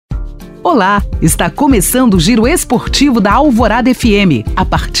Olá, está começando o Giro Esportivo da Alvorada FM. A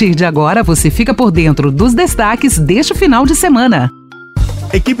partir de agora, você fica por dentro dos destaques deste final de semana.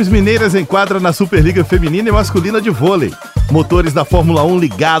 Equipes mineiras enquadram na Superliga Feminina e Masculina de Vôlei. Motores da Fórmula 1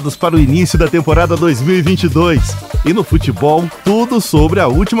 ligados para o início da temporada 2022. E no futebol, tudo sobre a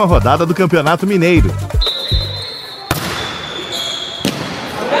última rodada do Campeonato Mineiro.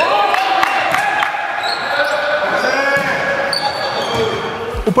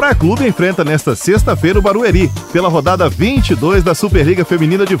 O Praia Clube enfrenta nesta sexta-feira o Barueri, pela rodada 22 da Superliga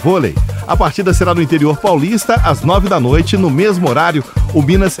Feminina de Vôlei. A partida será no interior paulista, às 9 da noite, no mesmo horário, o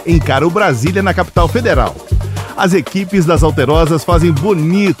Minas encara o Brasília na capital federal. As equipes das Alterosas fazem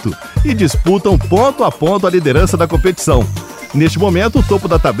bonito e disputam ponto a ponto a liderança da competição. Neste momento, o topo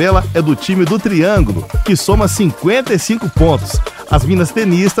da tabela é do time do Triângulo, que soma 55 pontos. As minas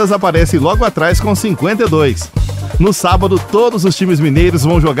tenistas aparecem logo atrás com 52. No sábado, todos os times mineiros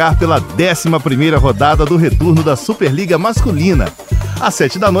vão jogar pela 11ª rodada do retorno da Superliga Masculina. Às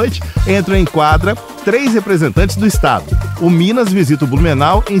 7 da noite, entram em quadra 3 representantes do estado. O Minas visita o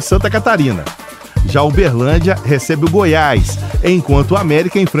Blumenau em Santa Catarina. Já o Uberlândia recebe o Goiás, enquanto o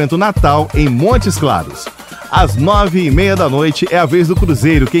América enfrenta o Natal em Montes Claros. Às 9h30 da noite é a vez do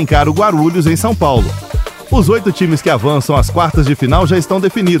Cruzeiro, que encara o Guarulhos em São Paulo. Os 8 times que avançam às quartas de final já estão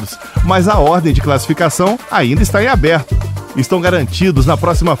definidos, mas a ordem de classificação ainda está em aberto. Estão garantidos na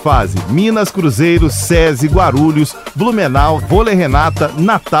próxima fase Minas, Cruzeiro, SESI, Guarulhos, Blumenau, Vôlei Renata,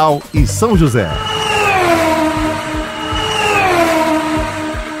 Natal e São José.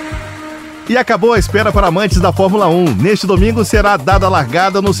 E acabou a espera para amantes da Fórmula 1. Neste domingo será dada a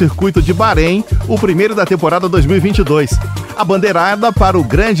largada no circuito de Bahrein, o primeiro da temporada 2022. A bandeirada para o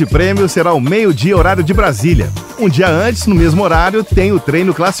Grande Prêmio será ao meio-dia, horário de Brasília. Um dia antes, no mesmo horário, tem o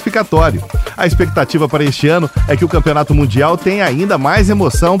treino classificatório. A expectativa para este ano é que o Campeonato Mundial tenha ainda mais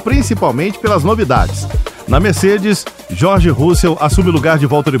emoção, principalmente pelas novidades. Na Mercedes, George Russell assume o lugar de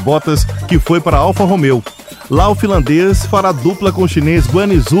Valtteri Bottas, que foi para a Alfa Romeo. Lá o finlandês fará dupla com o chinês Guan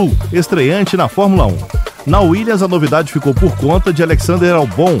Yu Zhou, estreante na Fórmula 1. Na Williams, a novidade ficou por conta de Alexander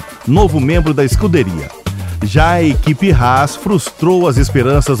Albon, novo membro da escuderia. Já a equipe Haas frustrou as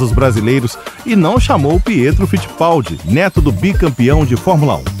esperanças dos brasileiros e não chamou Pietro Fittipaldi, neto do bicampeão de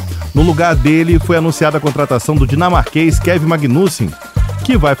Fórmula 1. No lugar dele, foi anunciada a contratação do dinamarquês Kevin Magnussen,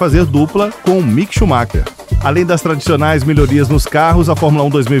 que vai fazer dupla com o Mick Schumacher. Além das tradicionais melhorias nos carros, a Fórmula 1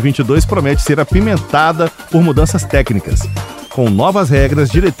 2022 promete ser apimentada por mudanças técnicas. Com novas regras,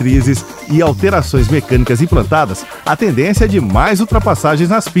 diretrizes e alterações mecânicas implantadas, a tendência é de mais ultrapassagens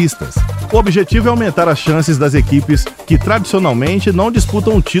nas pistas. O objetivo é aumentar as chances das equipes que tradicionalmente não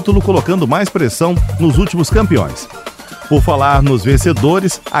disputam o título, colocando mais pressão nos últimos campeões. Por falar nos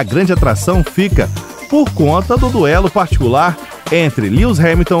vencedores, a grande atração fica por conta do duelo particular entre Lewis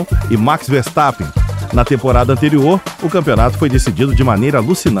Hamilton e Max Verstappen. Na temporada anterior, o campeonato foi decidido de maneira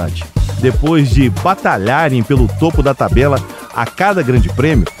alucinante. Depois de batalharem pelo topo da tabela a cada grande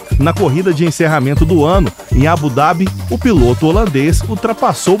prêmio, na corrida de encerramento do ano, em Abu Dhabi, o piloto holandês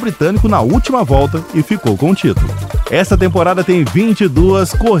ultrapassou o britânico na última volta e ficou com o título. Esta temporada tem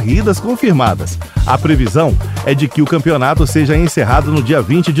 22 corridas confirmadas. A previsão é de que o campeonato seja encerrado no dia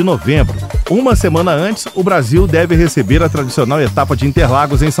 20 de novembro. Uma semana antes, o Brasil deve receber a tradicional etapa de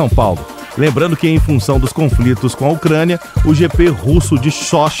Interlagos em São Paulo. Lembrando que, em função dos conflitos com a Ucrânia, o GP russo de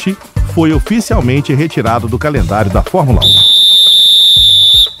Sochi foi oficialmente retirado do calendário da Fórmula 1.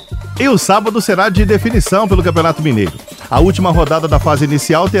 E o sábado será de definição pelo Campeonato Mineiro. A última rodada da fase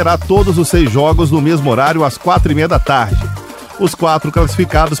inicial terá todos os 6 jogos no mesmo horário, às 4h30 da tarde. Os 4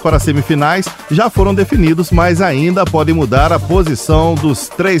 classificados para as semifinais já foram definidos, mas ainda podem mudar a posição dos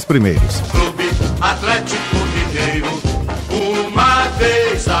 3 primeiros. Clube Atlético Mineiro, uma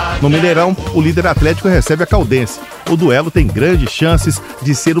vez a... No Mineirão, o líder Atlético recebe a Caldense. O duelo tem grandes chances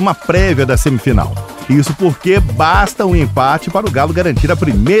de ser uma prévia da semifinal. Isso porque basta um empate para o Galo garantir a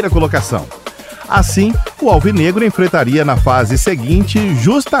primeira colocação. Assim, o Alvinegro enfrentaria na fase seguinte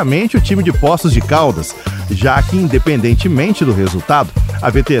justamente o time de Poços de Caldas, já que, independentemente do resultado, a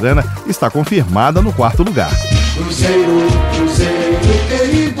veterana está confirmada no 4º lugar. Cruzeiro,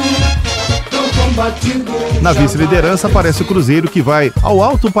 querido, tão combatido. Na vice-liderança aparece o Cruzeiro, que vai ao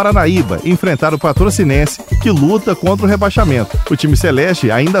Alto Paranaíba enfrentar o Patrocinense, que luta contra o rebaixamento. O time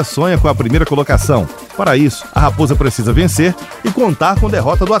celeste ainda sonha com a primeira colocação. Para isso, a Raposa precisa vencer e contar com a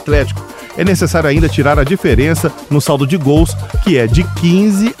derrota do Atlético. É necessário ainda tirar a diferença no saldo de gols, que é de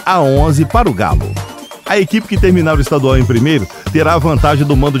 15-11 para o Galo. A equipe que terminar o estadual em primeiro terá a vantagem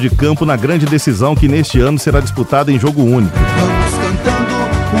do mando de campo na grande decisão, que neste ano será disputada em jogo único. Vamos cantando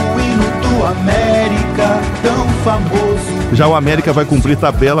o hino do América, tão famoso. Já o América vai cumprir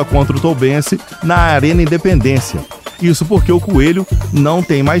tabela contra o Tombense na Arena Independência. Isso porque o Coelho não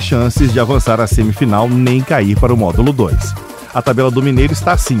tem mais chances de avançar à semifinal nem cair para o módulo 2. A tabela do Mineiro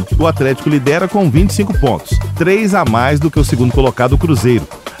está assim. O Atlético lidera com 25 pontos, 3 a mais do que o segundo colocado, o Cruzeiro.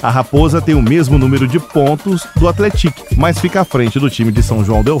 A Raposa tem o mesmo número de pontos do Atlético, mas fica à frente do time de São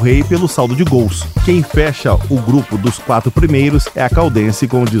João del Rei pelo saldo de gols. Quem fecha o grupo dos 4 primeiros é a Caldense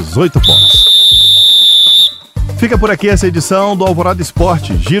com 18 pontos. Fica por aqui essa edição do Alvorada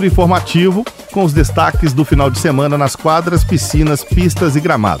Esporte, giro informativo com os destaques do final de semana nas quadras, piscinas, pistas e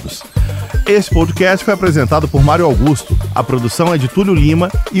gramados. Este podcast foi apresentado por Mário Augusto, a produção é de Túlio Lima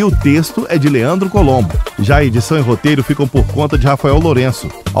e o texto é de Leandro Colombo. Já a edição e roteiro ficam por conta de Rafael Lourenço.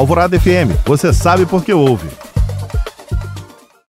 Alvorada FM, você sabe porque ouve.